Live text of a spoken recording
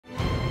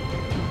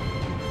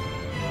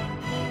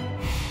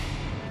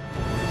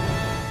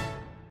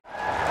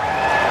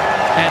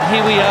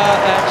here we are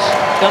at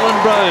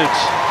Ellen Road,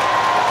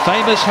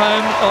 famous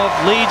home of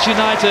Leeds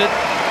United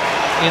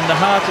in the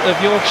heart of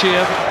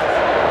Yorkshire.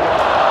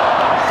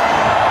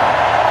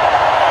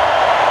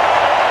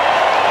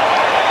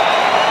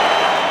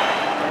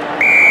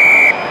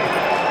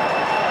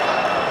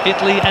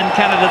 Italy and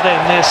Canada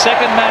then, their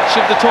second match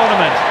of the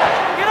tournament.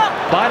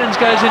 Bidens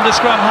goes into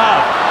scrum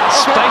half.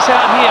 Space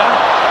out here.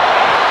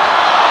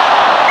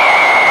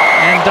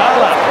 And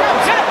Dala.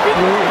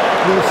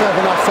 Rule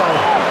 7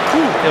 offside.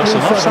 There was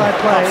some offside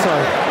play.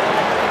 Offside.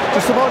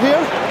 Just about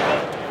here.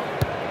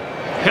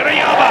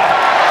 Hirayama.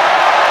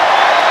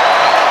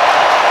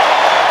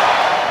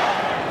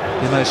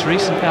 The most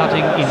recent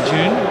outing in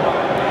June.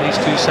 These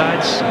two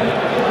sides.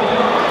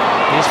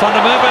 Here's Van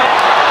der Merwe.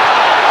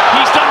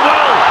 He's done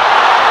well.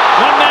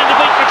 One man to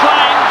beat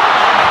McLean.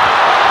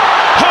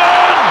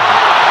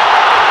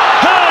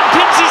 Hearn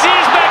pins his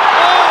ears back.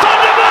 Van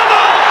der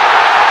Merwe.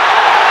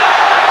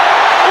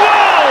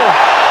 Wow!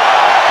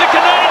 The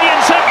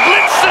Canadians have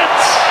blitzed it.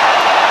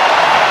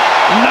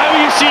 Now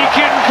you see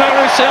Ken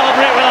Kuru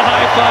celebrate with a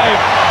high five.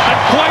 And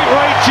quite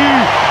right too.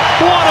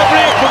 What a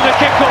break from the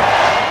kickoff.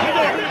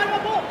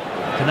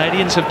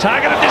 Canadians have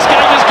targeted this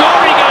game as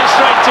Gorey goes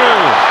straight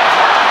through.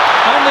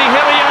 Only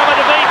Hirayama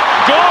to beat.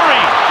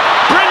 Gorey.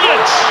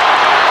 Brilliant.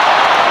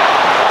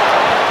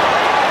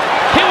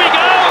 Here we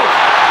go.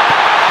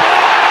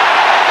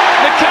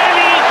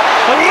 Mikhaili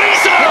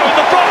Rizzo in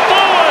the front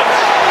forward.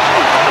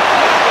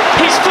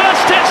 His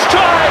first test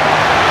try.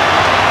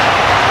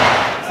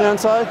 Stay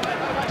inside.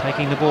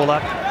 Taking the ball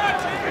up.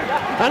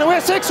 And away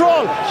 6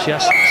 roll.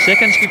 Just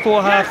seconds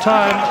before half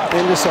time.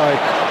 In the side.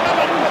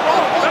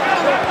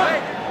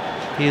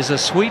 He is a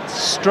sweet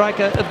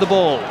striker of the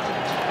ball.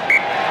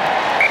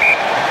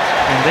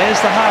 And there's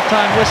the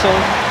half-time whistle.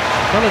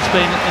 Well, it's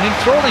been an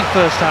enthralling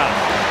first half.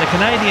 The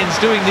Canadians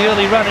doing the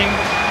early running,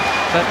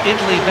 but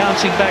Italy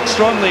bouncing back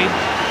strongly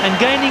and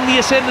gaining the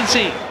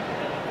ascendancy.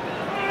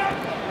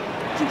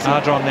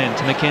 Ardron then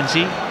to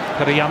McKenzie.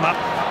 Hirayama.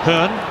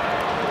 Hearn.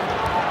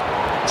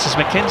 This is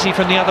McKenzie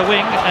from the other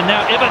wing, and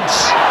now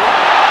Evans.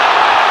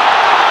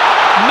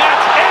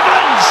 Matt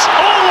Evans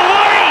all the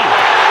way!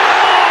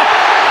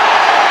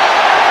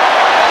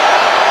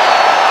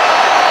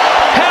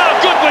 How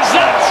good was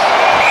that?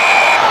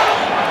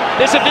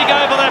 There's a big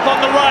overlap on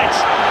the right.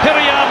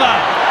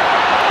 Hirayama.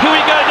 Here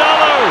we go,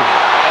 Dalo.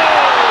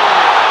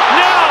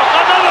 Now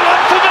another one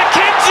for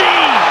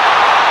McKenzie.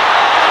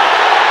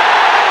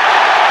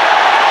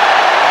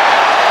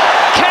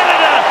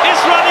 Canada is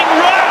running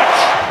riot.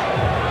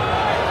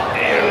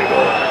 There we go.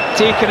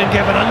 Taken and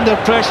given under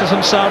pressure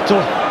from Sarto.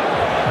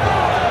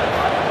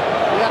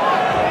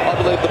 I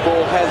believe the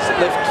ball has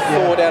left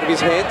forward out of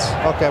his hands.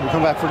 Okay, we'll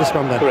come back for the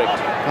scrum then. Correct.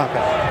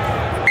 Okay.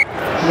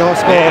 No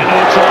score. And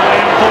they'll try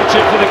and punch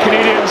it for the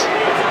Canadians.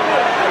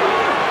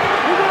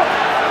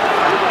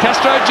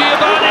 Castro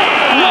Giovanni!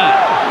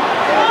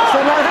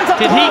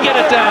 Did he get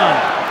it down?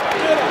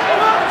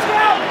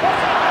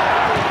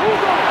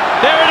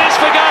 There it is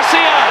for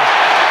Garcia.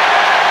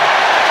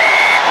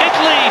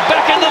 Italy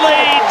back in the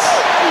lead.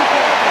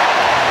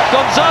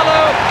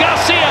 Gonzalo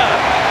Garcia.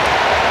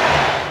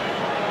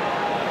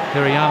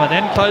 Hirayama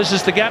then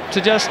closes the gap to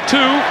just 2.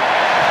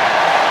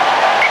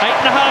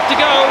 8.5 to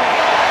go.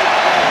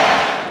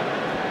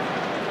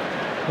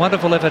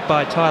 Wonderful effort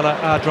by Tyler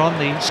Ardron,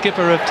 the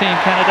skipper of Team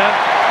Canada.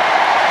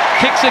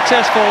 Kick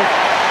successful.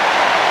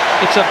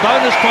 It's a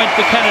bonus point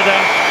for Canada,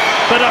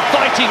 but a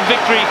fighting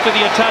victory for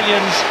the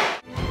Italians.